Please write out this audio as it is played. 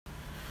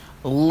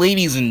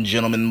Ladies and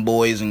gentlemen,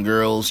 boys and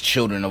girls,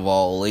 children of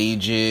all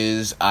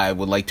ages, I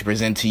would like to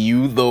present to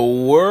you the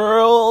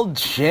world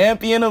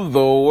champion of the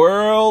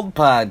world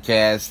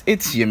podcast.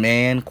 It's your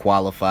man,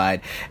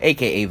 Qualified,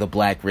 aka the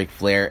Black Ric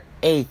Flair,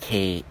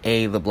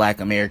 aka the Black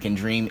American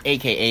Dream,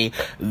 aka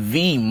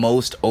the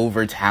most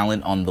over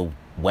talent on the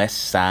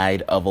west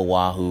side of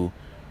Oahu,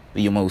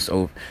 the most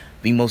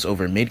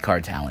over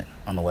mid-card talent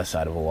on the west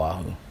side of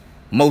Oahu.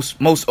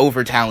 Most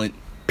over talent,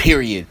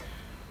 period,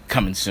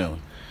 coming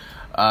soon.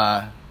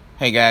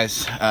 Hey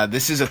guys,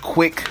 this is a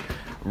quick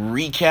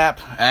recap.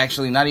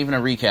 Actually, not even a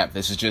recap.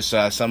 This is just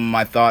some of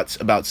my thoughts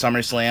about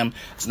SummerSlam.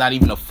 It's not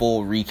even a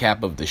full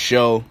recap of the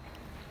show.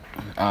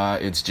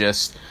 It's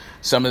just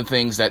some of the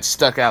things that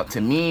stuck out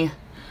to me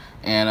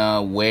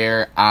and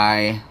where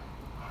I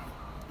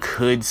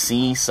could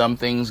see some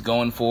things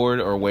going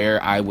forward, or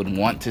where I would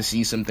want to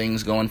see some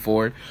things going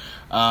forward.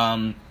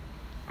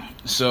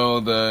 So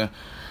the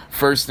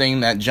first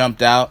thing that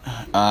jumped out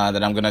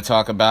that I'm going to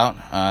talk about,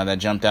 that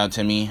jumped out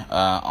to me,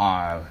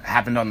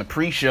 happened on the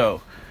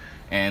pre-show.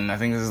 And I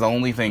think this is the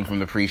only thing from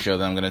the pre-show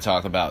that I'm going to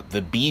talk about.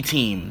 The B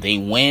team, they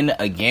win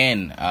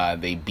again.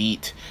 They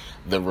beat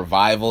the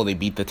Revival. They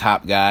beat the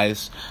top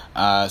guys.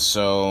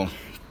 So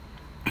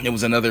it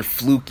was another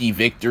fluky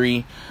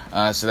victory.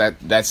 So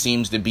that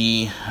seems to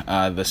be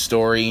the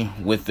story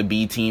with the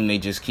B team. They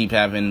just keep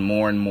having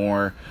more and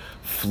more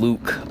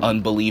fluke,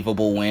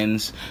 unbelievable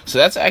wins. So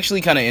that's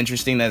actually kind of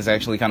interesting. That's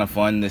actually kind of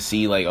fun to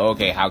see, like,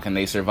 okay, how can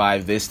they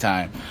survive this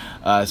time?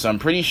 So I'm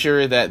pretty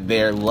sure that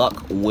their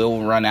luck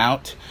will run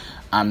out.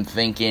 I'm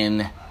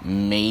thinking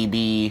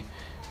maybe,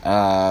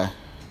 honestly,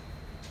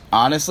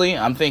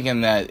 I'm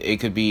thinking that it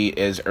could be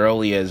as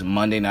early as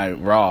Monday Night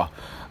Raw,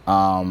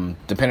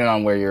 depending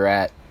on where you're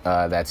at.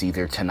 That's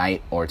either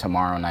tonight or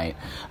tomorrow night.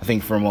 I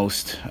think for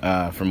most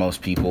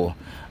people,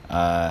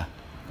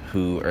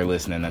 who are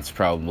listening, that's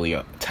probably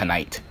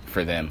tonight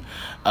for them.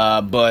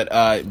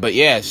 But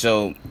yeah,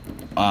 so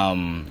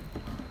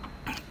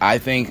I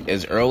think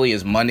as early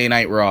as Monday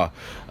Night Raw,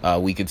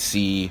 we could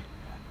see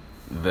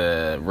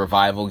the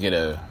Revival get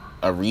a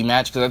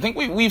rematch, because I think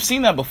we've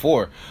seen that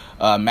before,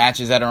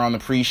 matches that are on the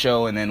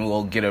pre-show, and then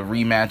we'll get a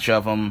rematch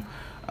of them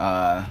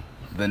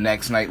the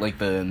next night, like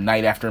the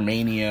night after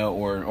Mania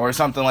or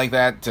something like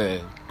that,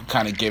 to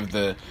kind of give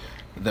the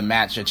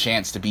match a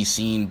chance to be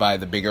seen by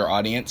the bigger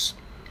audience,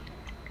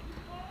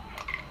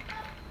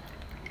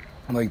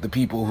 like the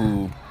people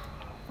who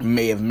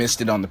may have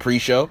missed it on the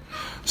pre-show.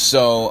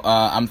 So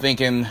I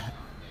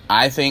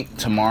think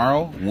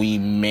tomorrow we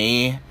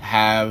may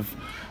have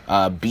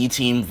B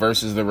Team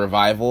versus the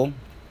Revival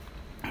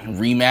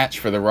rematch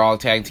for the Raw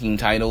Tag Team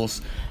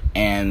titles,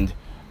 and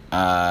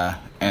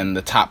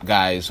the top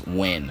guys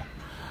win.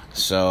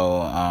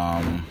 So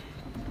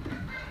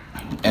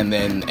and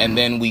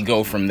then we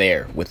go from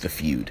there with the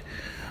feud.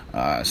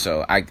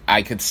 So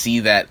I could see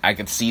that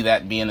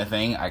being a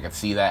thing. I could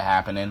see that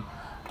happening.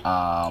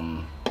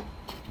 But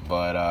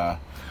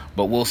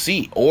we'll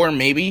see. Or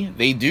maybe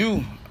they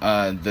do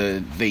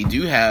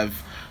have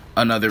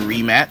another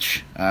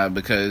rematch,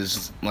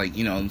 because, like,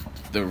 you know,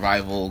 the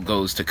Revival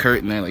goes to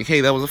Kurt and they're like,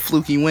 hey, that was a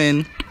fluky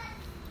win,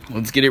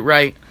 let's get it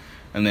right.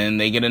 And then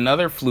they get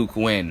another fluke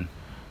win.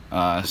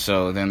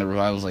 So then the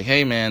Revival's like,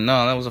 hey man,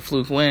 no, that was a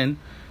fluke win.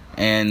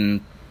 And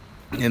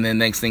then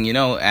next thing you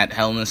know, at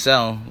Hell in a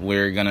Cell,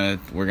 we're gonna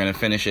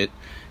finish it,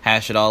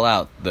 hash it all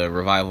out. The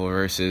Revival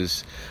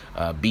versus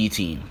B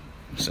Team.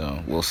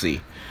 So we'll see.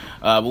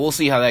 But we'll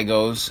see how that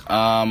goes.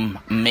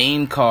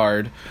 Main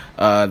card,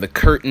 the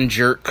curtain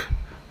jerk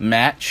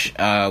match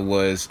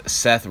was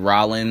Seth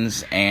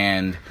Rollins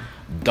and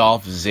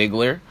Dolph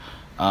Ziggler.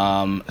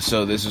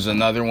 So this was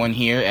another one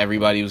here.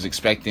 Everybody was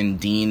expecting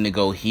Dean to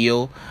go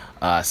heel.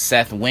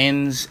 Seth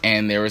wins,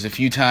 and there was a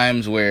few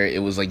times where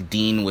it was like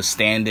Dean was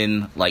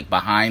standing like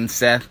behind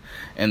Seth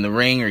in the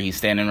ring, or he's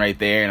standing right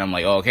there, and I'm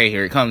like, oh, okay,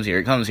 here it comes.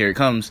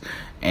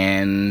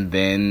 And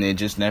then it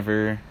just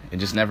never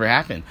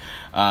happened.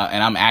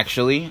 And I'm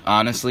actually,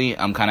 honestly,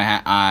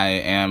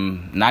 I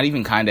am not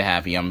even kind of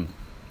happy. I'm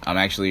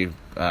actually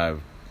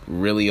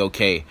really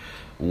okay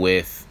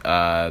with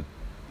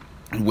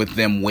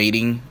them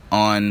waiting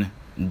on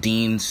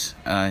Dean's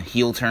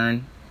heel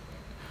turn.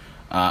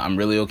 I'm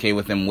really okay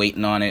with them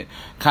waiting on it.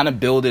 Kind of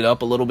build it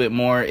up a little bit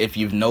more. If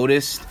you've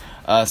noticed,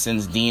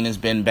 since Dean has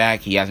been back,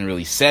 he hasn't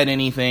really said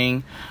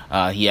anything.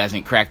 He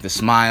hasn't cracked a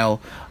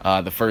smile.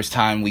 The first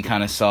time we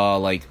kind of saw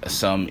like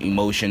some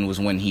emotion was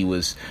when he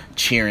was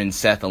cheering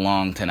Seth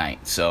along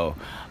tonight. So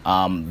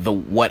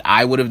what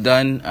I would have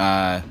done,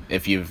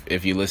 if you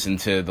listen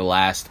to the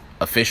last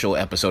official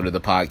episode of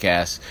the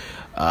podcast,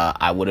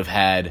 I would have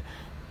had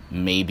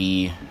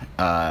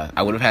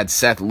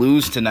Seth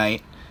lose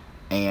tonight,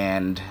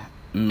 and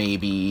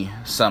maybe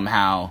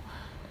somehow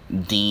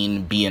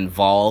Dean be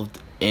involved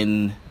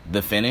in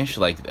the finish,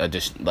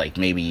 just like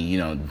maybe, you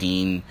know,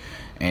 Dean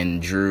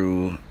and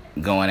Drew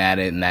going at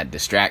it, and that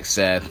distracts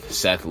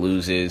Seth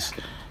loses,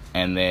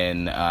 and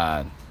then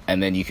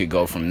you could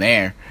go from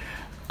there.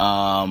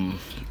 And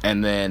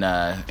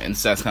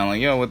Seth's kind of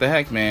like, yo, what the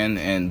heck, man?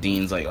 And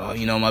Dean's like, oh,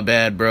 you know, my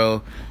bad,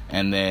 bro.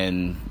 and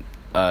then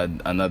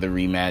another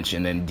rematch,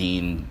 and then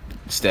Dean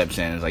steps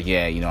in and is like,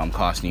 yeah, I'm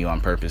costing you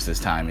on purpose this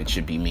time. It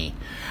should be me.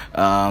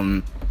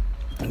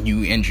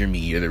 You injure me.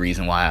 You're the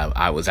reason why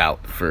I was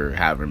out for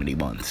however many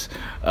months.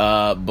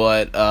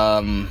 But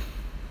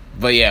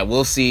yeah,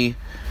 we'll see.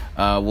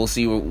 We'll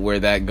see where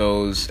that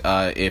goes.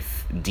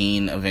 If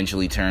Dean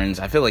eventually turns,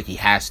 I feel like he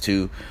has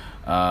to.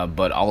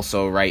 But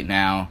also right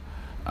now,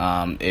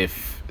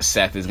 if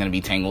Seth is going to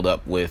be tangled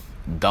up with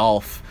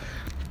Dolph,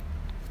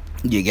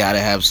 you got to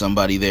have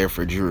somebody there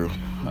for Drew.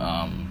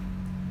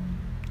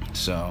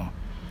 So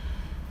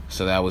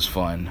that was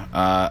fun.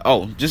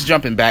 Just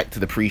jumping back to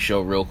the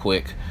pre-show real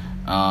quick.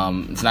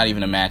 It's not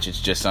even a match.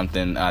 It's just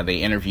something. They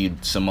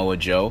interviewed Samoa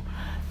Joe.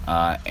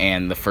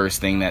 And the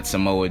first thing that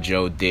Samoa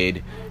Joe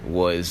did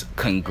was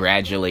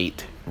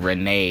congratulate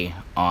Renee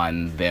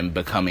on them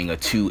becoming a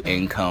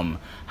 2-income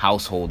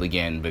household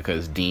again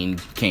because Dean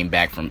came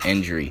back from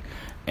injury.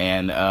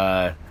 And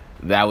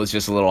that was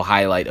just a little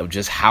highlight of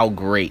just how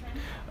great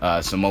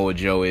Samoa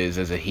Joe is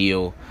as a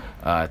heel,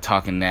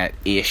 talking that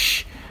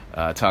ish,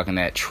 talking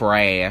that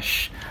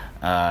trash.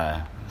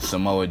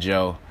 Samoa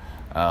Joe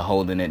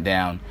holding it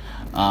down.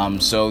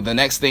 So the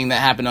next thing that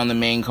happened on the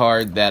main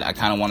card that I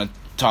kind of want to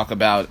talk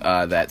about,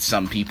 that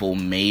some people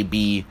may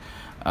be,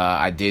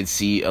 I did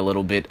see a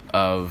little bit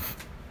of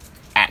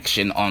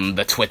action on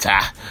the Twitter.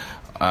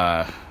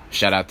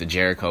 Shout out to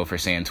Jericho for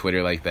saying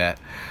Twitter like that.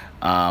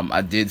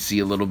 I did see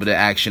a little bit of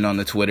action on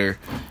the Twitter,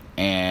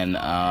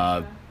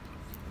 and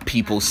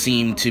people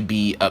seem to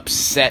be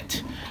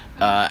upset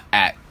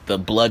at the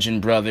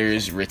Bludgeon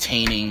Brothers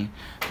retaining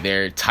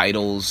their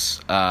titles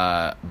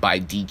by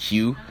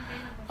DQ.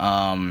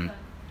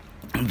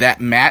 That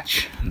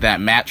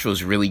match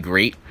was really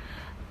great.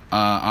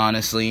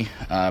 Honestly,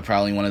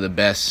 probably one of the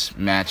best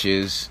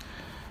matches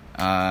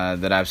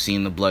that I've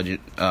seen the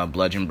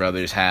Bludgeon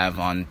Brothers have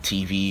on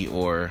TV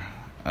or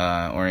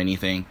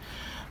anything.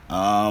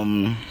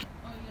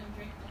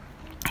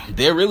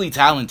 They're really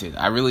talented.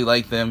 I really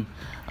like them.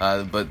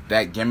 But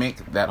that gimmick,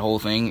 that whole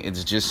thing,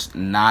 it's just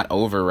not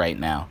over right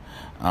now.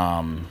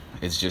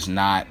 It's just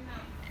not.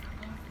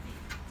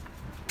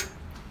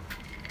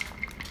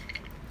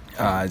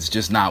 It's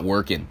just not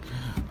working.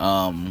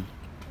 And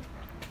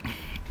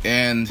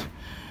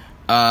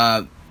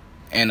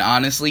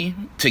honestly,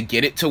 to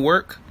get it to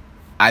work,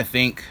 I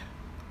think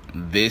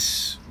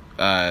this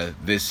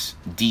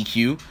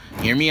DQ,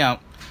 hear me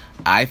out,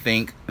 I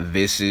think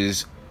this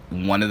is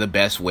one of the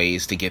best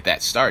ways to get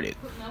that started.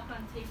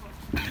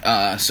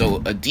 So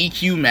a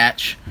DQ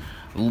match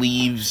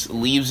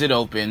leaves it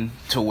open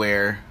to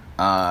where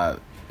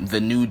the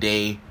New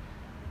Day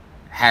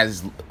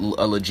has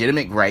a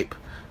legitimate gripe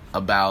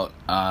about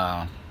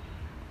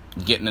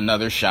getting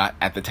another shot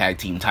at the tag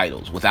team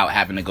titles without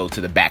having to go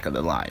to the back of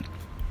the line.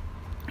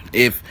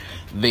 If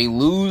they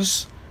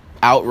lose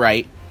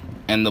outright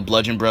and the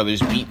Bludgeon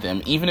Brothers beat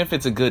them, even if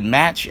it's a good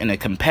match and a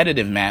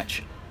competitive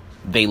match,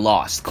 they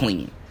lost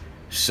clean.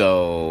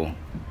 So,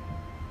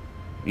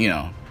 you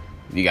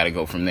got to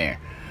go from there.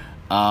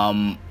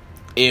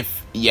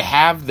 If you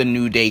have the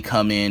New Day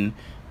come in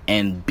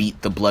and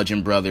beat the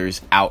Bludgeon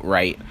Brothers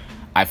outright,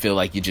 I feel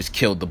like you just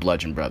killed the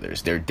Bludgeon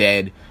Brothers. They're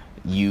dead.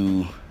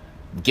 You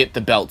get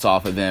the belts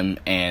off of them,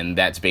 and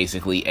that's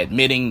basically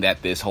admitting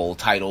that this whole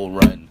title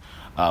run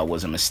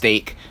was a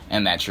mistake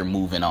and that you're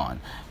moving on.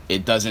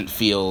 It doesn't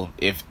feel,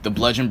 if the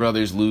Bludgeon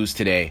Brothers lose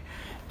today,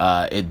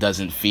 it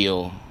doesn't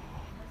feel,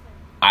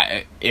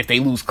 if they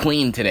lose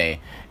clean today,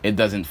 it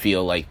doesn't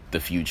feel like the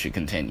feud should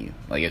continue.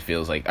 Like, it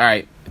feels like, all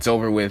right, it's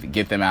over with,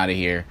 get them out of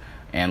here,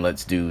 and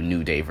let's do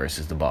New Day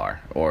versus the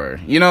Bar, or,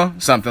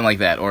 something like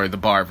that, or the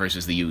Bar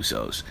versus the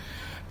Usos.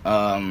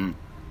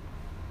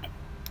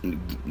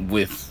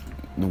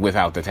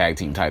 Without the tag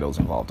team titles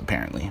involved,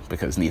 apparently,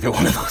 because neither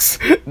one of those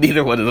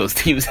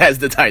teams has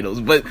the titles.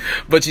 But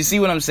you see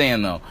what I'm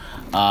saying, though.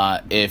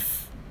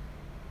 If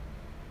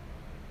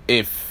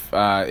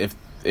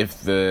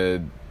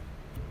the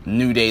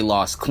New Day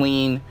lost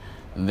clean,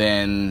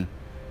 then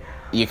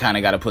you kind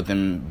of got to put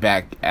them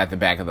back at the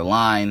back of the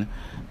line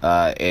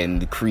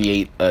and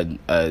create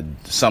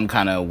some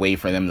kind of way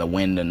for them to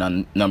win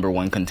the number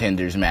one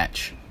contenders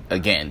match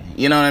again.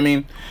 You know what I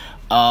mean?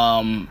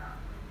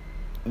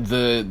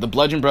 The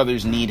Bludgeon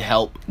Brothers need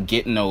help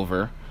getting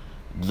over.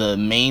 The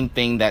main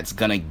thing that's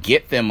gonna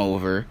get them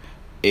over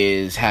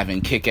is having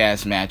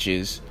kick-ass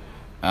matches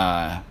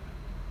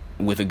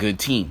with a good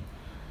team.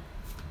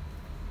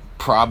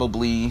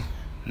 The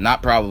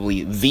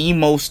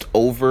most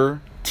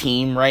over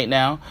team right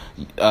now,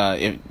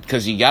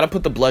 because you got to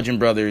put the Bludgeon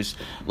Brothers,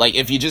 like,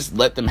 if you just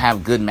let them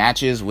have good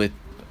matches with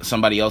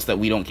somebody else that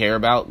we don't care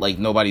about, like,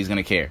 nobody's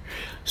gonna care.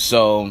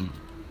 So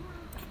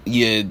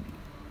you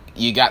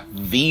got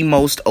the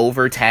most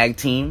over tag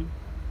team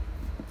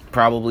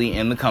probably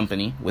in the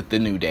company with the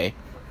New Day,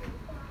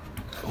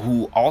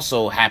 who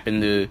also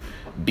happen to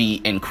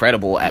be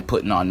incredible at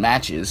putting on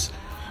matches.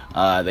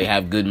 They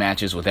have good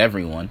matches with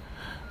everyone.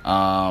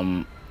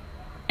 And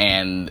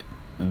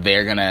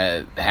they're going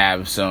to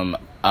have some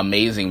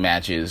amazing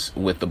matches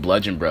with the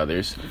Bludgeon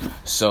Brothers.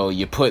 So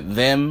you put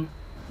them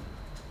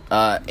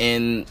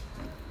in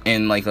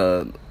like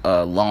a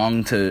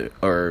long to,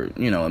 or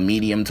a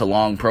medium to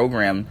long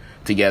program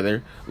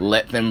together,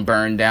 let them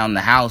burn down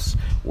the house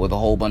with a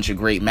whole bunch of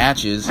great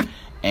matches,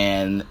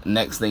 and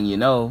next thing you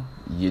know,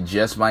 you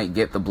just might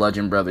get the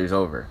Bludgeon Brothers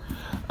over.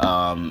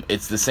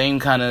 It's the same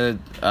kind of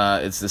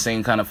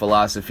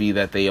philosophy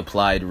that they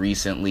applied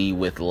recently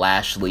with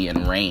Lashley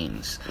and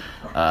Reigns.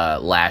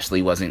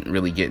 Lashley wasn't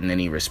really getting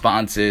any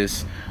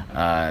responses.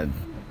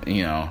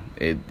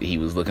 He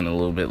was looking a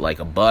little bit like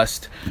a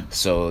bust,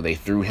 so they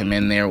threw him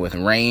in there with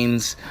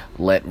Reigns,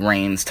 let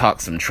Reigns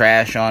talk some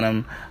trash on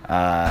him,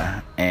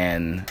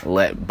 and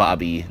let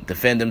Bobby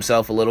defend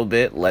himself a little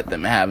bit, let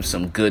them have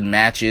some good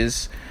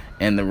matches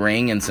in the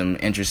ring and some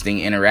interesting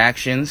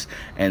interactions,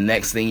 and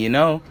next thing you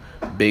know,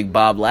 Big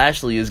Bob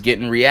Lashley is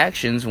getting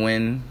reactions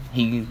when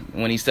he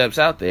steps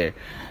out there.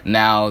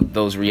 Now,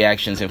 those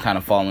reactions have kind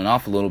of fallen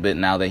off a little bit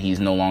now that he's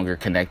no longer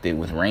connected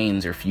with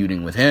Reigns or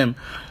feuding with him,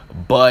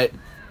 but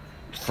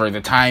for the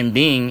time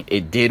being,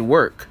 it did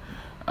work.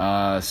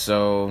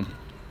 So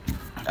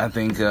I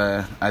think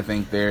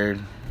they're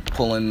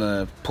pulling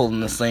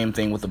the same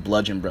thing with the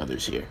Bludgeon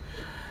Brothers here.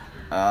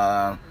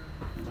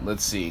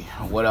 Let's see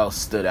what else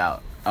stood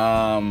out.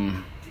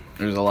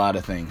 There's a lot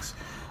of things.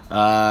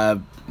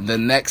 The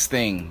next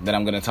thing that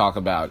I'm going to talk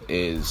about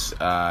is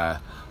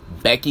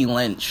Becky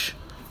Lynch.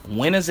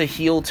 When is a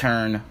heel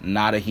turn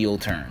not a heel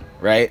turn,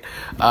 right?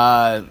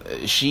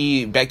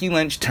 Becky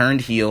Lynch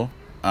turned heel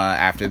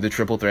after the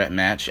triple threat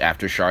match,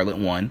 after Charlotte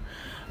won.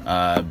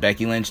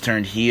 Becky Lynch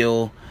turned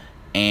heel,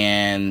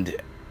 and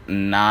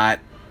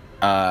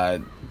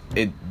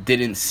it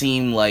didn't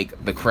seem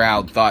like the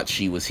crowd thought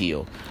she was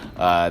heel.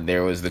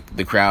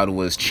 The crowd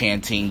was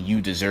chanting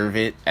 "You deserve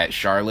it" at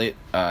Charlotte,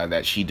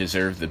 that she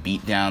deserved the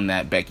beatdown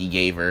that Becky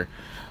gave her.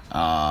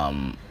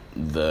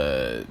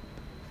 The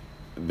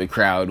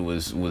crowd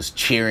was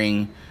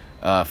cheering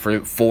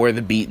for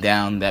the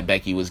beatdown that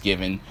Becky was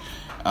given.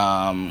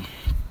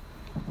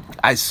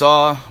 I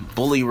saw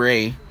Bully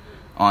Ray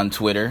on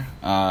Twitter.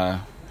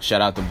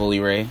 Shout out to Bully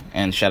Ray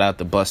and shout out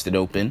to Busted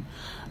Open.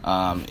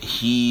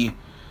 He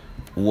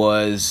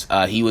was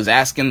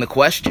asking the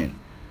question: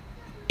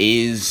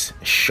 is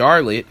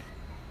Charlotte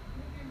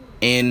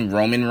in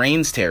Roman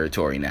Reigns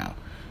territory now?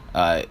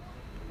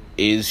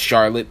 Is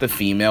Charlotte the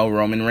female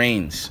Roman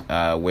Reigns,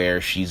 where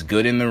she's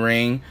good in the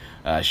ring,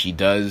 she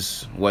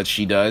does what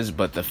she does,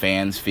 but the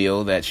fans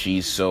feel that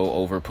she's so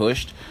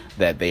overpushed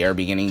that they are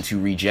beginning to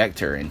reject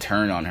her and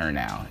turn on her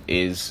now?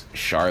 Is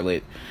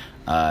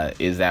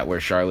that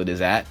where Charlotte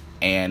is at?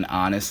 And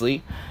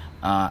honestly,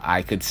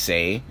 I could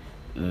say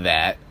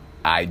that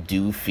I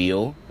do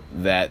feel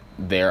that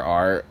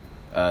there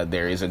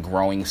is a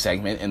growing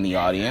segment in the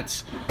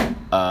audience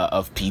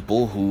of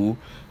people who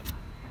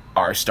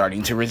are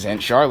starting to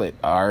resent Charlotte,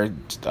 are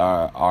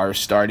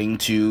starting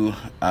to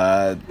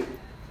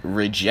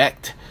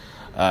reject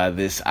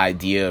this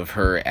idea of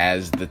her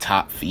as the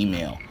top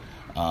female.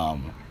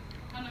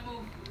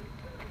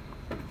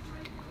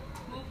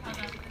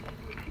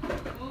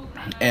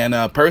 And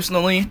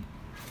personally,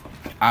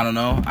 I don't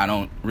know. I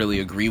don't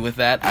really agree with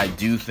that. I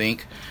do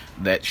think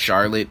that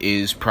Charlotte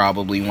is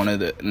probably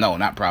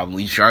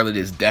Charlotte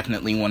is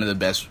definitely one of the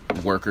best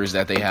workers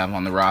that they have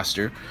on the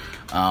roster.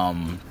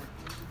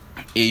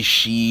 Is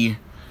she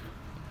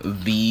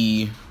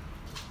the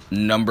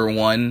number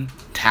one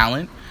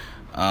talent?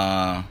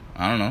 I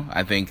don't know.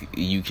 I think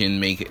you can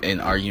make an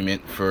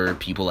argument for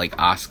people like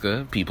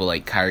Asuka, people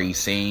like Kairi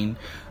Sane,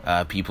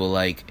 people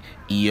like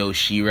Io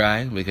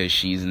Shirai, because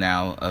she's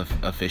now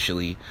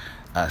officially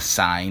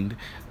signed.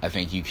 I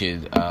think you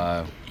could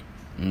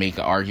make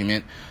an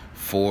argument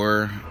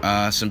for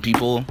some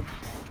people,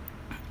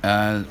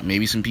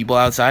 maybe some people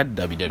outside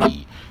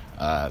WWE.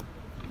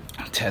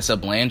 Tessa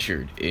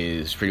Blanchard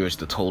is pretty much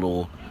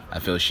I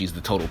feel she's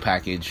the total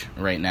package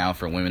right now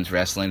for women's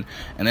wrestling.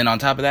 And then on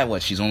top of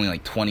that, she's only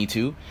like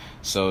 22,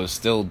 so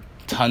still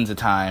tons of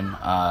time.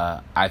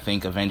 I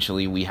think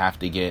eventually we have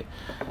to get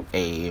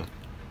a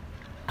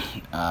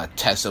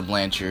Tessa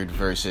Blanchard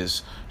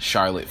versus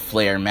Charlotte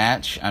Flair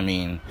match. I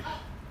mean,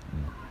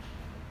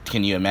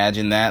 can you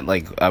imagine that?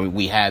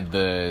 We had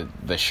the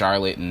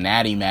Charlotte and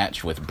Natty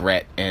match with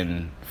Brett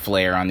and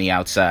Flair on the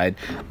outside,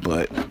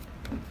 but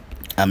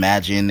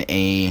imagine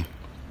a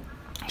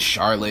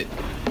Charlotte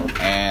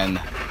and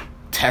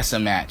Tessa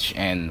match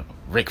and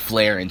Ric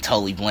Flair and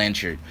Tully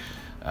Blanchard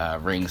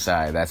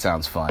ringside. That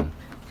sounds fun.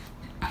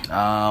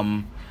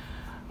 But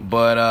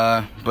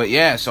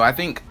yeah, so I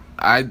think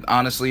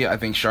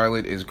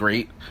Charlotte is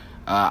great.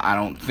 I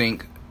don't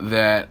think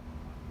that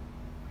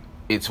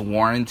it's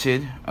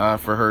warranted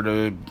for her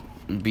to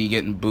be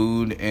getting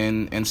booed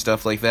and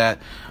stuff like that,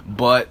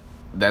 but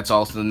that's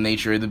also the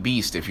nature of the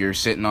beast. If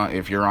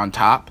you're on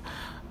top,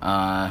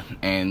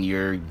 and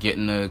you're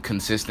getting a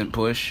consistent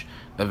push,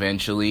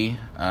 eventually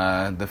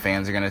the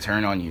fans are going to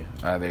turn on you.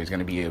 There's going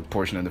to be a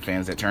portion of the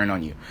fans that turn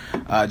on you.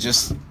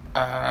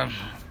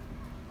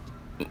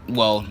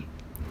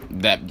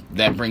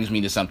 That brings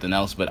me to something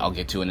else, but I'll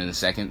get to it in a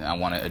second. I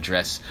want to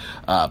address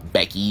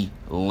Becky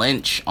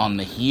Lynch on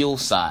the heel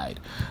side.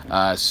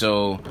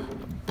 So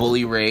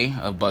Bully Ray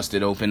of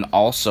Busted Open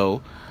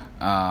also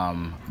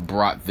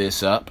brought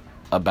this up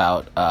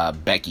about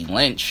Becky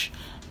Lynch,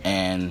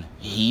 and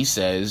he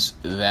says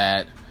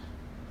that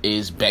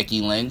is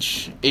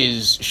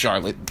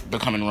Charlotte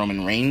becoming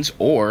Roman Reigns,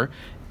 or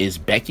is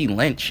Becky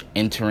Lynch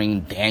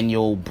entering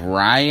Daniel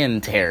Bryan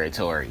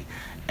territory?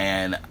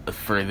 And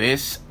for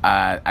this,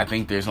 I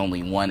think there's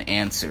only one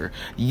answer.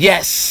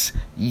 Yes!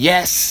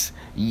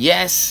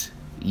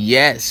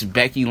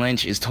 Becky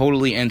Lynch is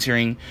totally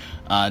entering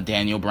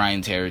Daniel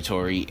Bryan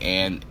territory,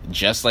 and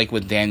just like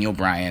with Daniel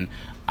Bryan,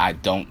 I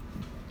don't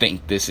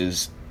think this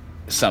is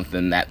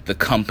something that the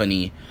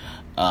company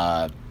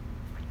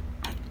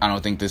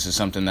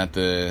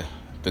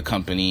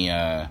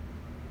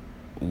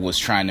was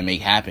trying to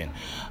make happen.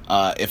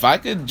 If I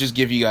could just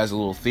give you guys a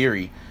little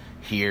theory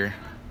here,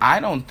 I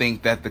don't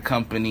think that the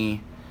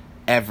company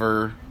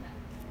ever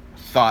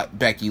thought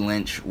Becky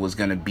Lynch was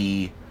going to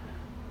be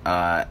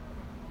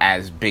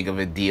as big of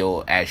a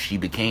deal as she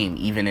became,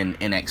 even in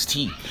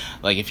NXT.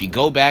 Like, if you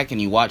go back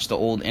and you watch the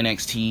old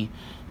NXT,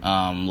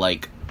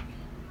 like,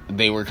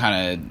 they were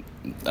kind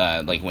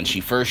of, like, when she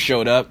first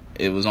showed up,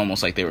 it was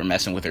almost like they were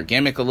messing with her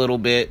gimmick a little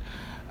bit,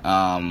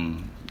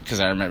 because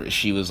I remember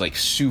she was, like,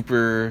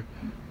 super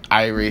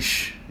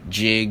Irish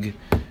jig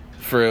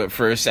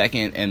for a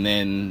second, and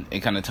then it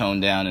kind of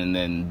toned down, and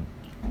then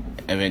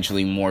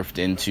eventually morphed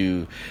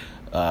into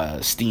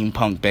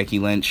steampunk Becky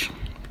Lynch.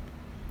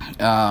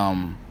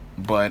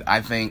 But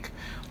I think,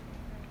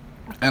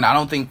 and I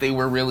don't think they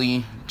were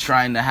really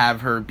trying to have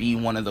her be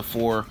one of the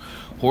 4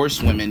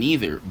 horsewomen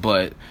either,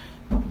 but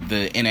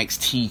the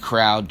NXT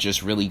crowd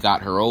just really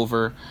got her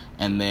over,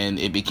 and then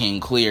it became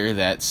clear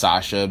that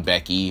Sasha,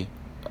 Becky,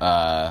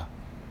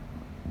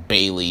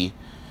 Bayley,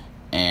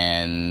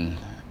 and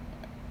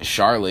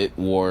Charlotte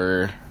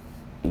were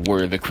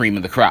the cream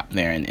of the crop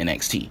there in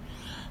NXT.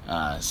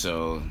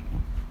 So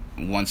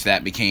once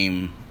that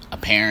became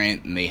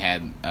apparent, and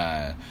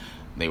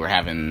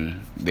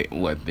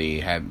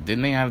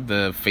didn't they have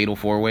the Fatal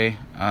 4-Way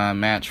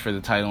match for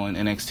the title in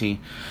NXT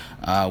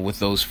with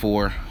those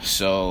 4?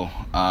 So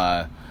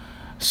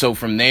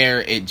from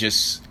there it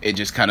just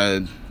kind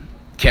of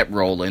kept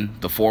rolling.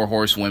 The 4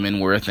 horsewomen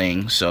were a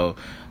thing, so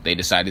they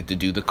decided to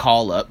do the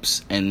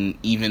call-ups, and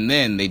even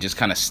then they just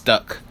kind of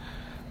stuck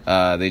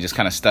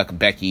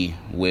Becky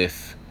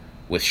with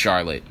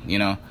Charlotte, you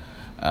know,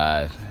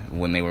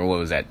 when they were, what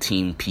was that,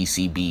 Team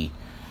PCB.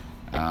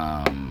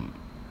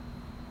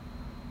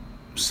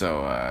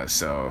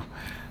 So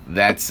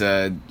that's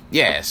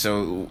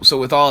so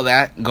with all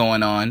that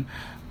going on,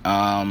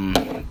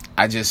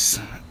 I just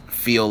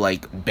feel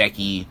like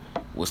Becky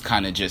was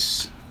kind of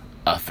just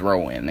a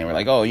throw-in. They were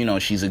like, oh, you know,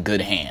 she's a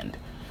good hand,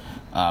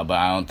 but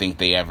I don't think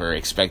they ever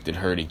expected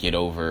her to get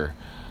over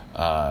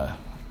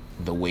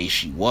the way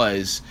she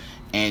was,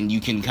 and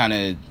you can kind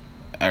of,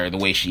 or the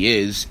way she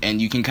is,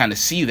 and you can kind of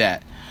see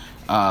that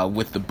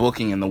with the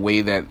booking and the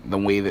way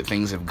that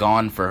things have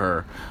gone for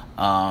her.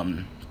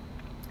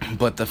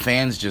 But the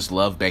fans just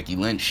love Becky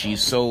Lynch.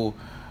 She's so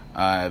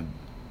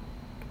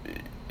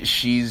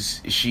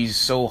she's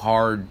so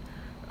hard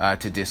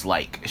to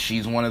dislike.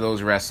 She's one of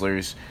those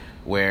wrestlers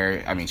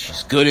where, I mean,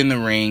 she's good in the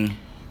ring.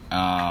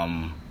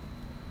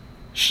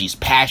 She's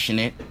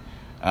passionate,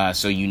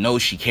 so you know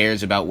she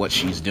cares about what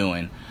she's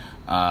doing.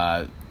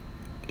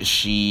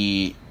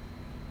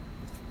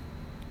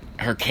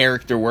 Her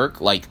character work,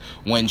 like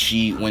when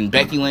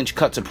Becky Lynch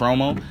cuts a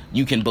promo,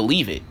 you can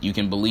believe it. You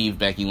can believe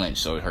Becky Lynch.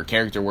 So her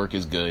character work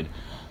is good,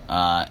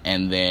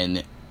 and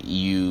then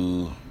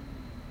you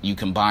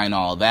combine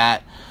all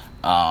that,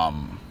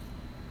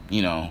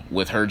 you know,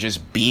 with her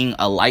just being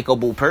a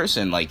likable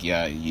person. Like,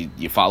 yeah,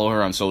 you follow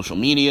her on social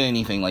media,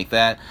 anything like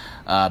that.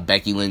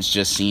 Becky Lynch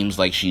just seems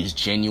like she's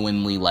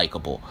genuinely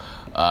likable.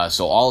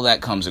 So all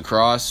that comes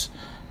across,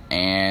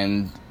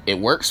 and it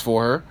works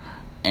for her,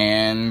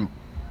 and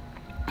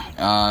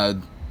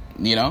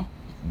you know,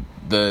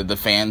 the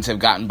fans have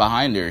gotten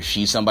behind her.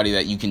 She's somebody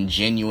that you can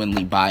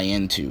genuinely buy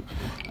into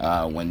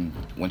when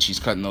she's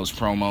cutting those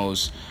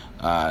promos,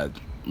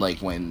 like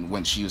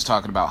when she was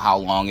talking about how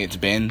long it's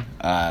been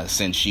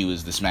since she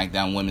was the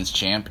SmackDown Women's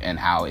Champ and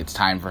how it's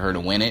time for her to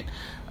win it.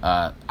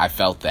 I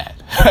felt that.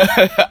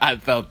 I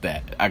felt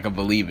that. I could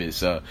believe it.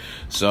 So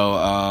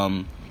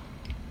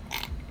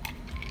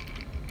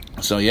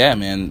yeah,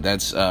 man,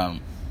 that's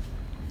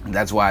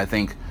why I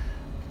think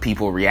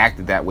people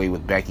reacted that way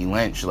with Becky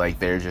Lynch. Like,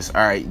 they're just,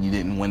 all right, you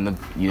didn't win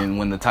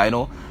the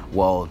title.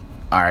 Well,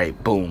 all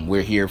right, boom,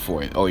 we're here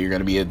for it. Oh, you're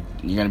gonna be a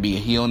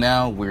heel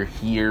now. We're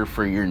here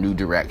for your new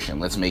direction.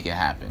 Let's make it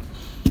happen.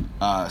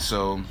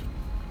 So,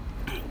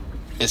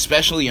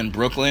 especially in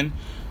Brooklyn,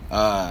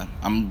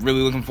 I'm really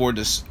looking forward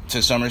to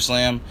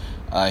SummerSlam,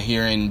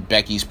 hearing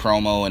Becky's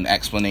promo and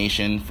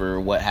explanation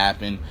for what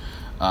happened.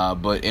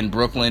 But in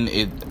Brooklyn,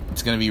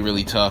 it's gonna be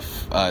really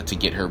tough to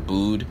get her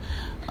booed.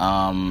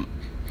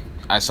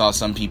 I saw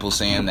some people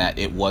saying that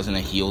it wasn't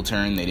a heel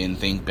turn. They didn't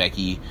think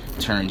Becky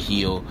turned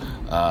heel.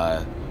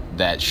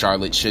 That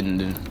Charlotte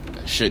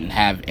shouldn't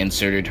have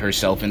inserted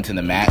herself into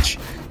the match.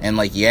 And,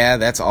 like, yeah,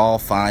 that's all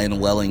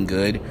fine, well and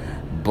good.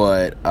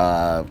 but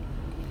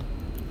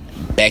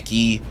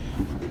Becky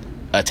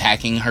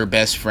attacking her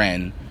best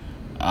friend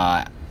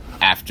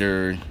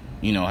after,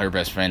 her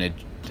best friend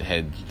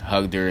had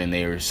hugged her and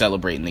they were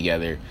celebrating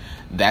together,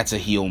 that's a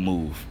heel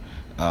move.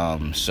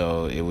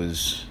 So it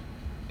was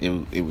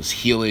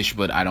heelish,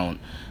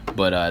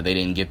 but they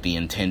didn't get the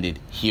intended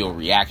heel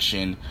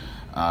reaction.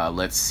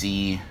 Let's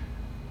see.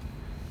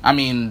 I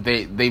mean,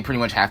 they pretty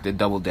much have to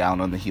double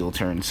down on the heel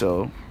turn,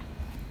 so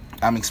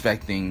I'm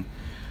expecting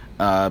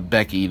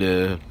Becky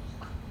to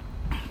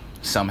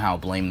somehow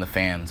blame the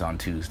fans on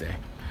Tuesday.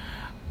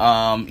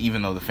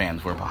 Even though the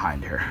fans were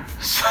behind her.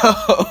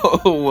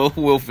 So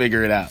we'll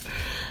figure it out.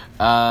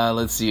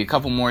 Let's see, a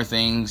couple more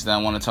things that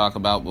I want to talk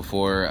about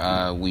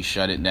before we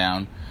shut it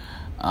down.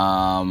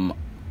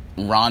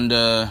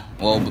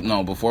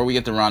 Before we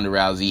get to Ronda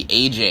Rousey,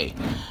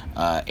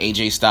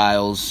 AJ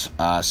Styles,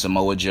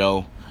 Samoa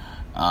Joe.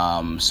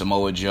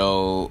 Samoa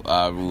Joe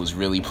was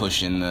really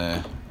pushing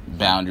the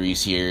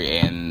boundaries here,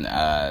 and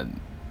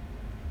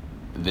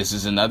this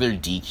is another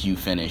DQ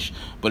finish,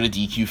 but a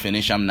DQ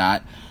finish I'm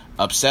not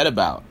upset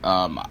about.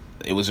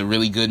 It was a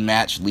really good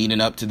match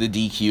leading up to the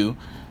DQ,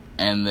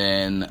 and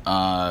then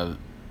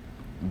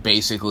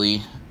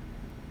basically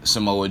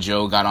Samoa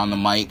Joe got on the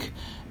mic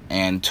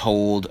and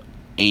told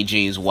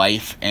AJ's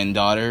wife and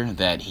daughter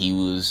that he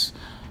was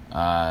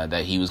going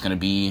to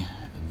be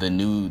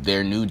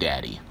their new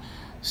daddy.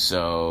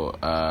 So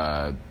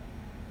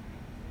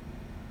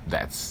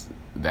that's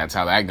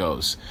how that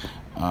goes.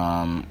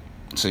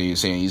 So you're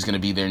saying he's going to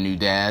be their new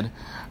dad,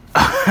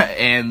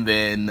 and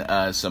then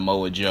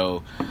Samoa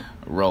Joe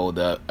rolled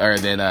up, or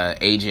then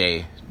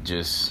AJ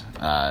just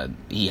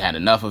he had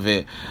enough of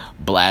it,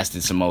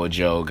 blasted Samoa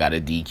Joe, got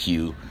a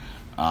DQ.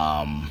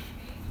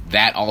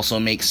 That also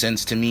makes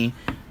sense to me.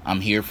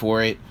 I'm here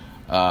for it.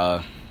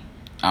 I'm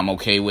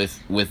okay with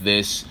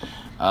this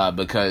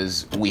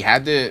because we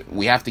have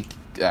to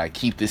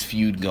keep this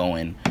feud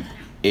going.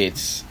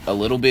 It's a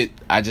little bit.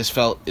 I just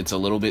felt it's a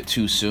little bit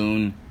too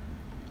soon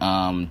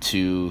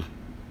to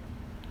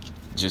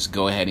just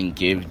go ahead and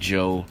give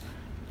Joe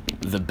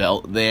the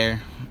belt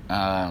there.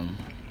 I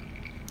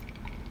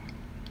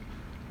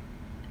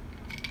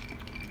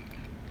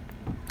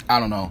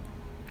don't know.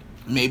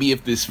 Maybe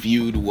if this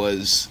feud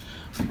was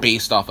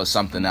based off of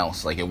something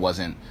else, like it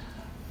wasn't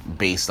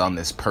based on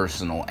this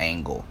personal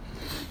angle,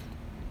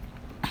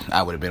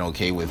 I would have been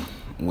okay with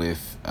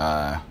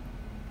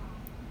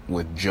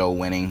Joe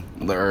winning,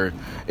 or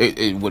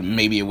it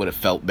would have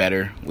felt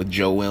better with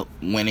Joe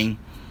winning.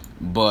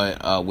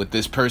 But with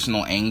this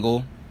personal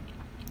angle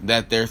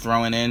that they're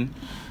throwing in,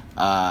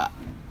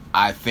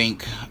 I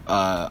think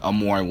a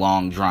more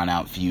long drawn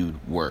out feud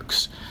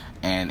works.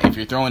 And if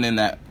you're throwing in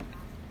that,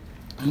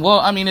 well,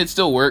 I mean, it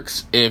still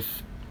works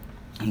if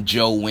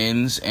Joe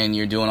wins and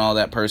you're doing all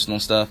that personal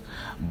stuff.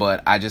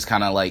 But I just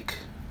kind of like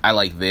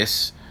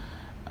this,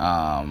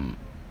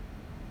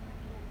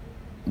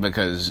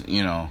 because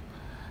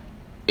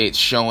it's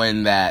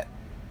showing that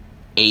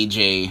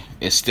AJ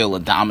is still a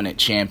dominant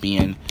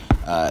champion.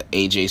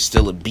 AJ's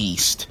still a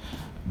beast,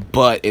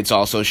 but it's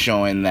also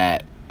showing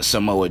that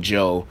Samoa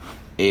Joe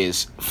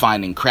is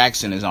finding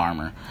cracks in his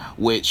armor,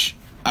 which,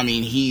 I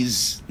mean,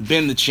 he's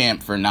been the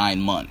champ for 9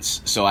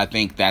 months, so I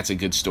think that's a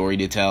good story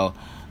to tell.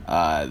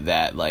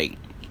 That, like,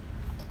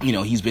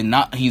 he's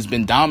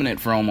been dominant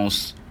for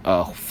almost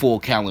a full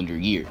calendar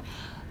year.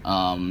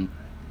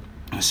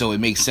 So it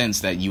makes sense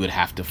that you would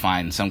have to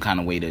find some kind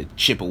of way to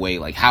chip away.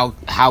 Like,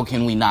 how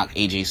can we knock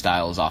AJ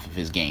Styles off of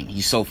his game?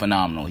 He's so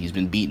phenomenal. He's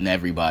been beating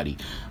everybody.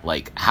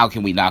 Like, how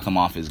can we knock him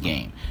off his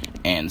game?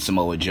 And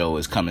Samoa Joe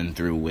is coming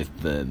through with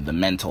the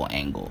mental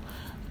angle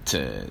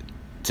to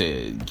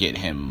get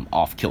him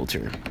off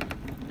kilter.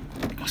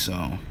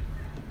 So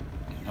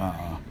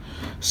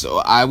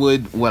I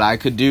would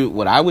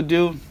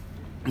do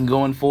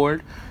going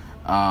forward,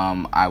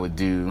 I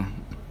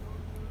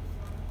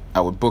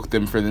would book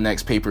them for the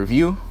next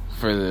pay-per-view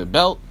for the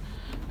belt,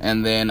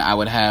 and then I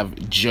would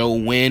have Joe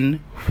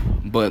win,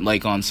 but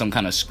like on some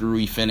kind of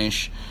screwy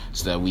finish,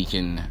 so that we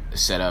can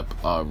set up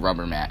a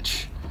rubber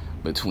match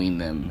between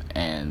them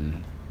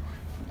and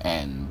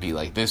be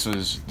like, this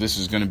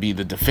is going to be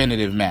the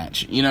definitive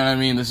match. You know what I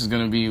mean? This is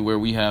going to be where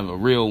we have a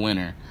real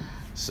winner.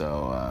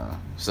 So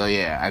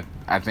yeah,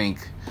 I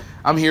think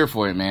I'm here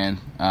for it, man.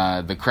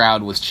 The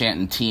crowd was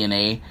chanting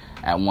TNA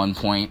at one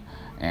point,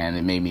 and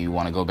it made me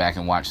want to go back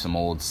and watch some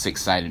old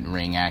six-sided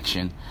ring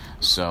action.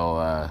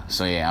 So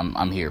yeah,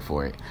 I'm here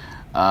for it.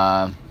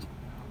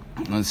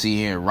 Let's see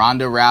here.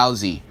 Ronda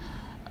Rousey.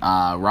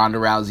 Ronda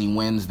Rousey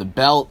wins the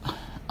belt.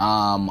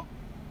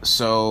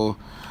 So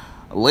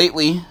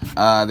lately,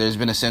 there's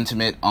been a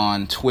sentiment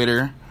on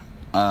Twitter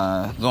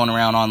going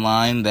around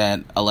online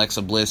that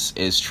Alexa Bliss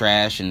is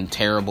trash and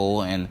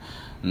terrible and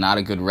not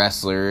a good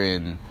wrestler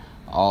and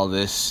all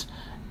this.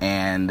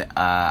 And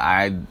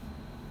I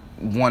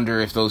wonder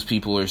if those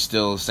people are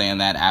still saying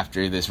that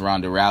after this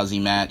Ronda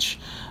Rousey match.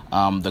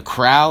 The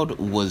crowd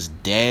was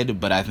dead,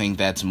 but I think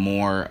that's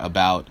more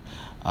about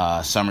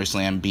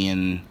SummerSlam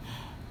being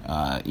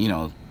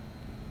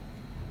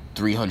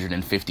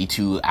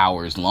 352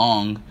 hours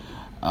long.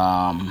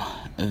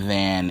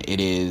 than it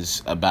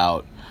is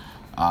about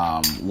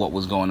what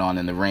was going on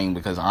in the ring.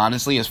 Because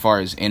honestly, as far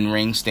as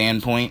in-ring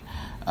standpoint,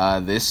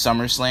 this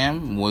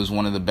SummerSlam was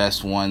one of the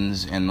best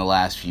ones in the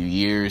last few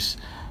years.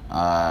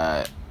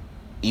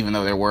 Even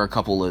though there were a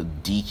couple of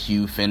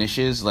DQ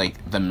finishes,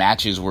 like, the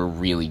matches were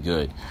really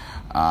good.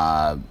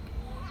 And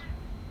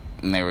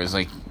there was,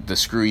 like, the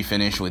screwy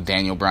finish with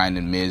Daniel Bryan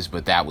and Miz,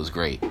 but that was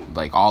great.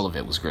 Like, all of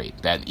it was great.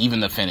 That,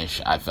 even the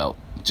finish, I felt,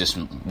 just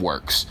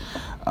works.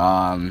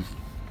 So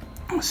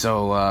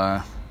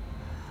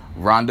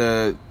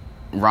Ronda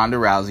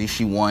Rousey,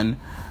 she won.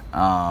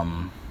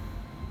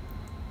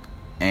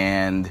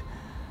 And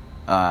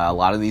a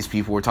lot of these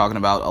people were talking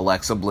about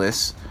Alexa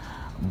Bliss,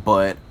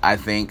 but I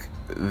think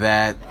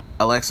that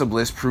Alexa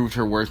Bliss proved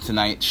her worth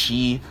tonight.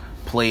 She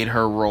played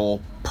her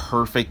role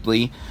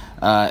perfectly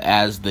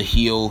as the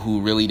heel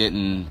who really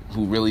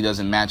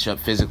doesn't match up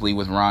physically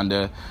with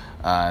Ronda.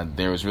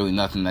 There was really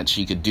nothing that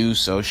she could do,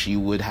 so she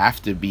would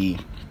have to be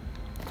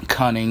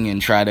cunning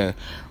and try to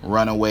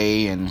run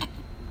away and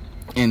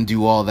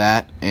do all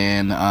that.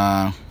 And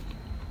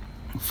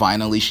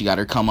finally, she got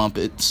her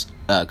comeuppance,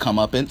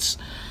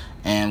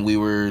 and we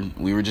were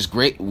just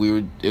great.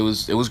 It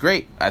was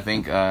great. I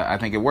think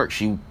it worked.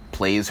 She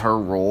plays her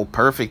role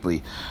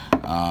perfectly.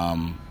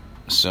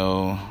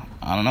 So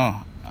I don't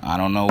know. I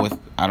don't know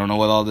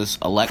what all this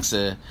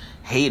Alexa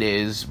hate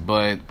is,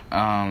 but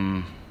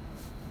I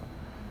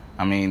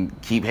mean,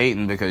 keep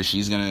hating, because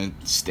she's gonna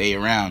stay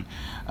around.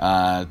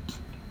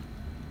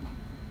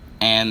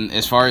 And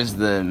as far as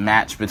the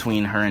match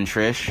between her and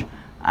Trish,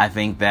 I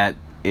think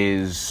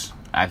it's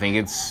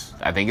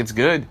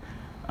good.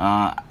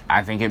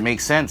 I think it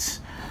makes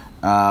sense.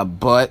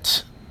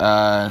 But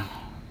I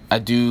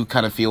do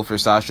kind of feel for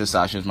Sasha.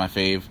 Sasha's my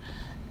fave,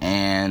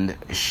 and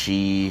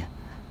she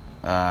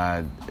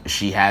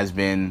has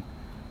been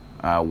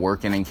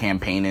working and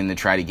campaigning to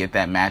try to get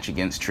that match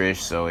against Trish,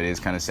 so it is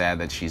kind of sad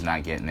that she's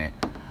not getting it.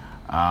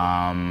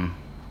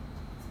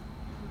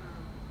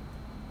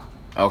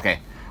 Okay,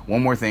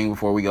 one more thing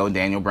before we go.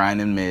 Daniel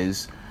Bryan and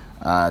Miz.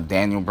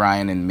 Daniel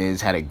Bryan and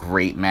Miz had a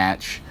great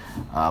match,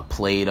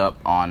 played up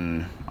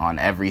on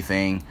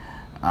everything,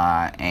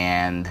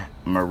 and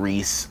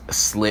Maurice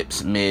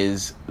slips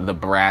Miz the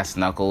brass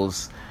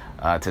knuckles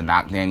to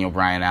knock Daniel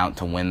Bryan out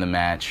to win the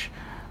match.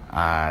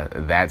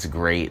 That's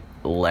great.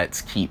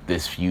 Let's keep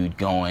this feud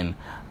going.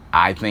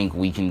 I think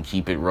we can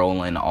keep it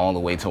rolling all the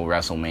way till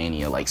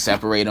WrestleMania. Like,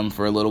 separate them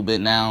for a little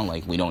bit now.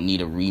 Like, we don't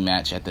need a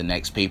rematch at the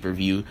next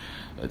pay-per-view.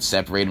 Let's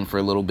separate them for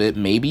a little bit.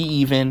 Maybe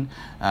even,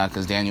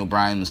 because Daniel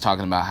Bryan was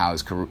talking about how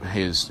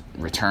his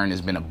return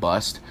has been a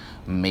bust.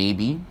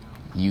 Maybe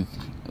they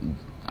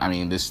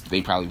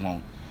probably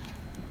won't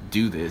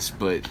do this,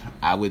 but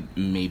I would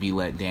maybe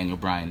let Daniel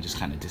Bryan just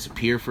kind of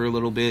disappear for a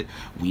little bit.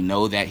 We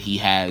know that he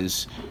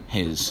has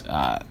his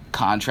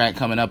contract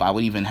coming up. I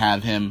would even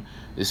have him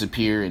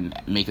disappear and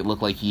make it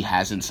look like he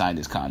hasn't signed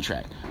his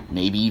contract.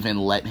 Maybe even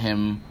let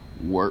him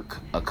work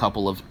a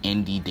couple of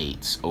indie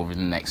dates over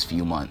the next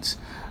few months.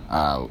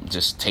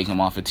 Just take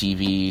him off of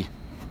TV,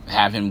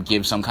 have him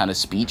give some kind of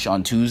speech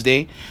on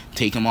Tuesday,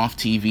 take him off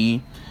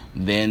TV,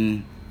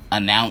 then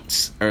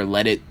announce or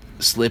let it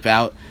slip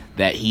out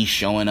that he's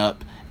showing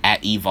up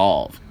at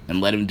Evolve,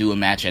 and let him do a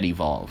match at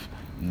Evolve.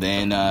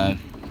 Then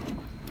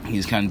he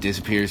just kind of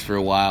disappears for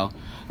a while,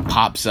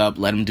 pops up,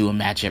 let him do a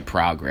match at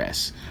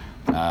Progress,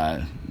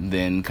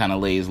 then kind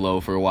of lays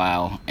low for a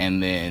while,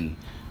 and then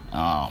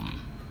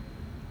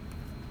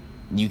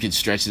you could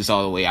stretch this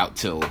all the way out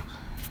till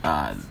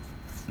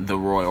the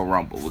Royal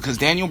Rumble, because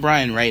Daniel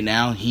Bryan right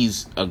now,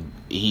 he's a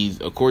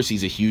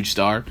huge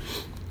star,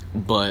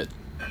 but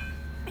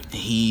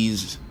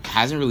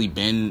hasn't really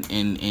been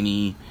in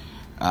any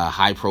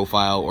high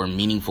profile or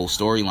meaningful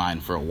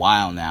storyline for a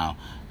while now,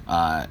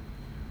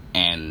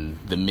 and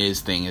the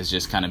Miz thing has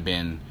just kind of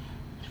been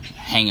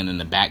hanging in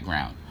the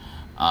background.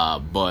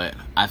 But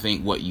I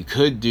think what you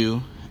could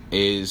do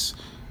is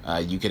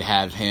you could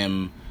have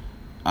him,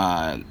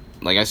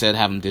 like I said,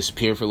 have him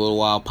disappear for a little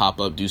while, pop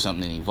up, do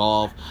something in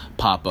Evolve,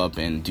 pop up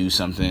and do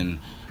something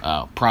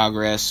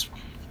Progress.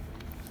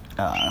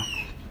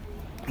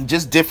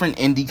 Just different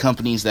indie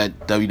companies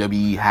that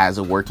WWE has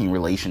a working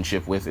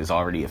relationship with, is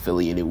already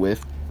affiliated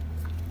with.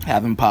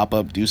 Have him pop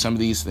up, do some of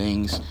these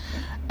things,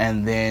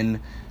 and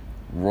then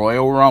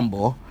Royal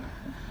Rumble.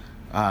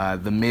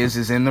 The Miz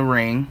is in the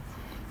ring,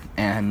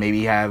 and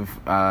maybe have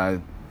a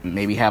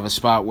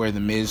spot where the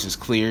Miz has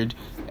cleared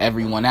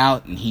everyone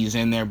out, and he's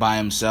in there by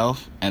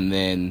himself, and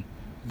then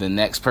the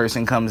next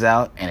person comes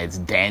out, and it's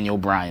Daniel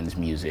Bryan's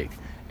music,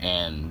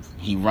 and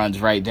he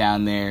runs right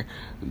down there,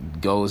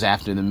 goes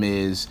after the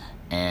Miz,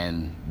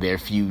 and their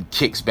feud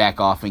kicks back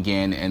off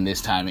again, and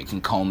this time it can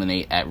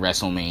culminate at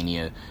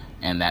WrestleMania,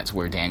 and that's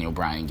where Daniel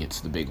Bryan gets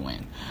the big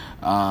win.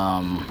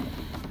 I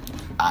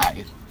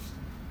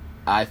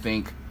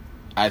think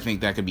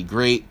that could be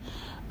great.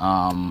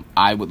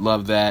 I would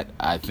love that.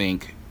 I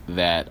think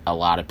that a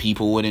lot of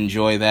people would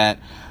enjoy that,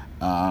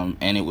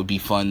 and it would be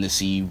fun to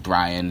see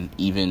Bryan,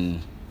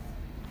 even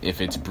if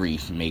it's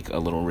brief, make a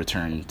little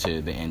return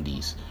to the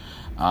Indies.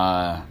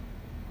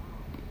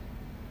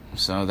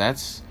 So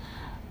that's...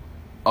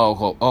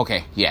 Oh,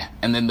 okay, yeah.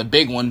 And then the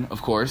big one,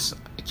 of course,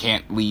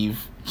 can't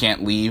leave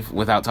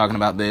without talking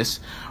about this.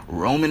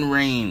 Roman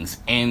Reigns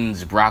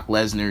ends Brock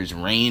Lesnar's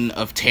reign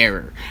of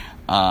terror.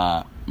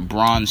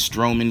 Braun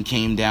Strowman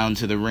came down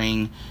to the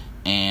ring,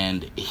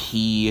 and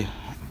he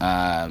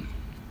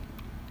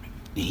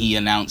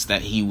announced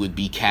that he would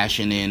be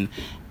cashing in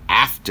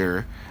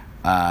after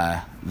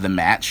the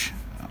match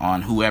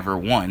on whoever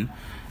won.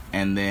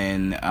 And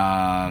then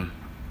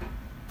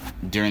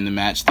during the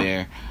match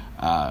there,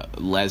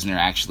 Lesnar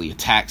actually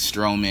attacked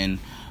Strowman,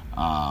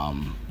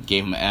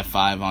 gave him an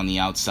F5 on the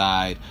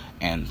outside,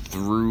 and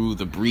threw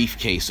the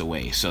briefcase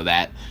away. So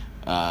that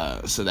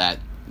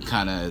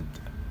kind of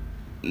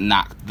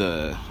knocked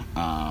the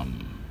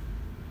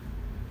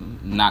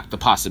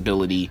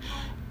possibility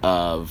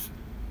of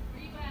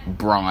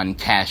Braun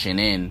cashing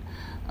in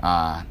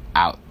out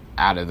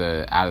of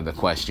the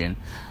question.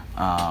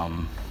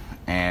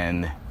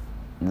 And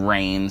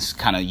Reigns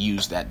kind of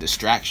used that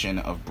distraction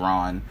of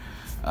Braun,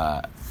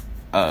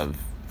 of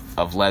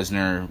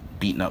Lesnar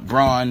beating up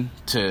Braun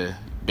to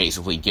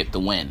basically get the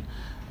win,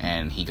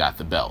 and he got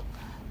the belt,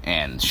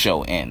 and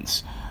show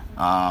ends.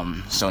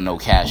 So no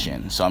cash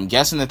in. So I'm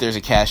guessing that there's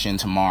a cash in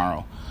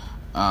tomorrow.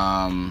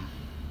 At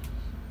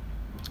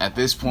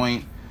this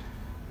point,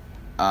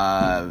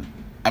 I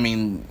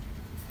mean,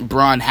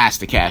 Braun has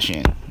to cash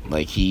in.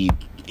 Like he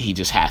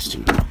just has to.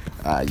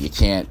 You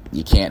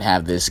can't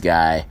have this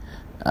guy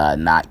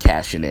not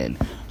cashing in.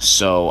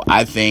 So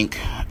I think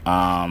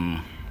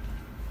I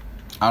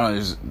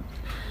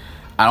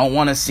don't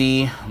want to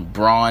see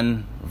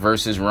Braun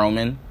versus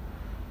Roman.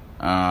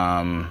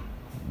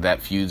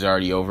 That feud's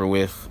already over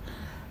with.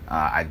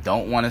 I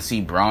don't want to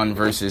see Braun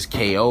versus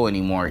KO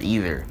anymore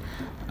either.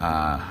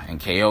 And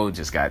KO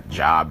just got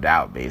jobbed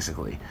out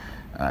basically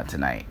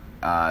tonight.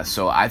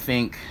 So I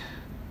think,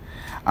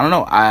 I don't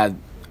know.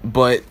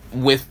 But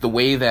with the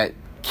way that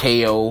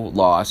KO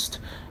lost,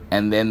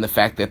 and then the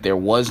fact that there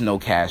was no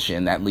cash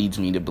in, that leads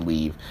me to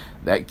believe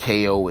that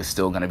KO is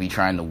still going to be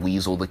trying to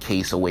weasel the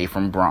case away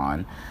from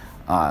Braun.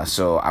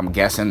 So I'm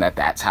guessing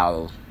that's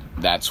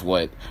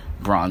what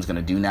Braun's going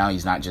to do now.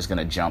 He's not just going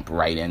to jump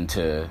right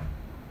into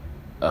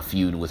a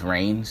feud with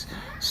Reigns.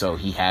 So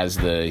he has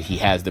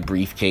the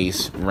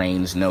briefcase.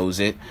 Reigns knows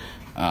it.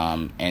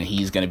 And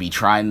he's going to be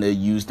trying to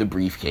use the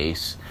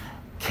briefcase.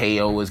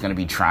 KO is going to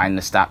be trying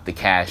to stop the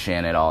cash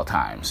in at all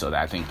times. So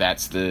I think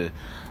that's the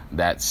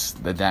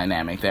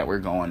dynamic that we're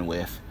going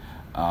with.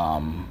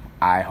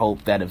 I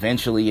hope that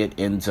eventually it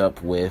ends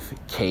up with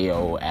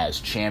KO as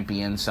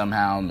champion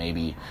somehow.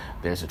 Maybe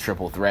there's a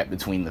triple threat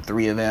between the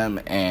three of them,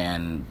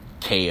 and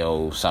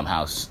KO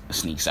somehow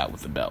sneaks out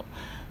with the belt.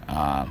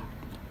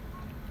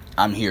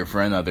 I'm here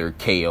for another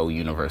KO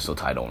Universal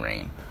title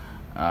reign.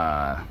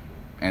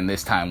 And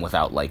this time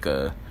without like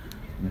a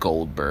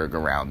Goldberg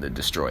around to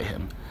destroy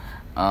him.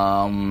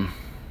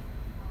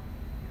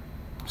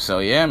 So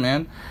yeah,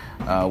 man.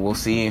 We'll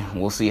see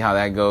how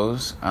that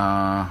goes.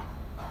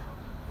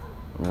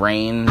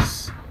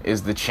 Reigns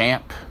is the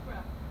champ.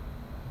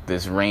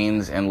 This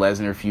Reigns and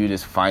Lesnar feud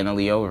is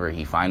finally over.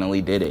 He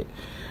finally did it.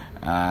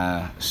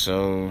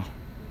 So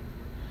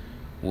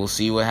we'll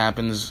see what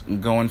happens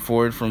going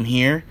forward from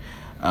here.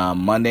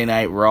 Monday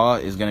Night Raw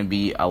is going to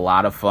be a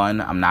lot of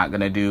fun. I'm not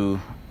going to do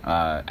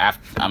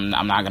I'm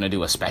not going to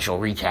do a special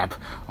recap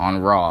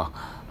on Raw.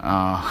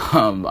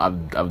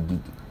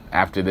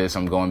 After this,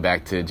 I'm going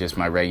back to just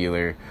my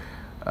regular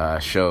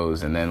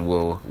shows, and then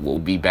we'll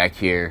be back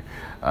here.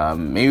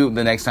 Maybe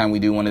the next time we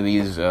do one of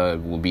these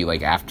will be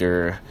like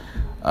after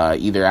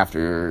either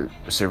after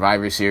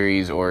Survivor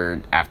Series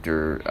or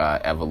after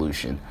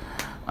Evolution.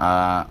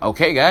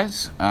 Okay,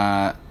 guys,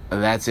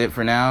 that's it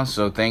for now.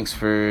 So thanks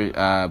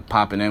for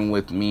popping in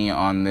with me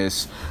on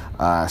this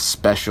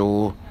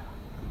special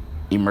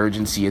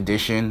emergency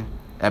edition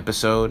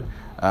episode.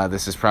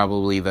 This is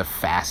probably the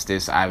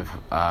fastest I've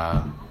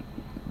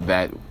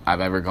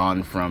ever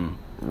gone from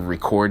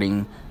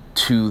recording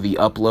to the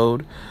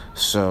upload.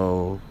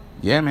 So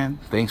yeah, man,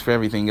 thanks for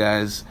everything,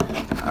 guys.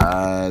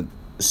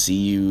 See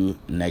you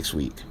next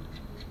week.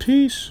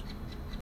 Peace.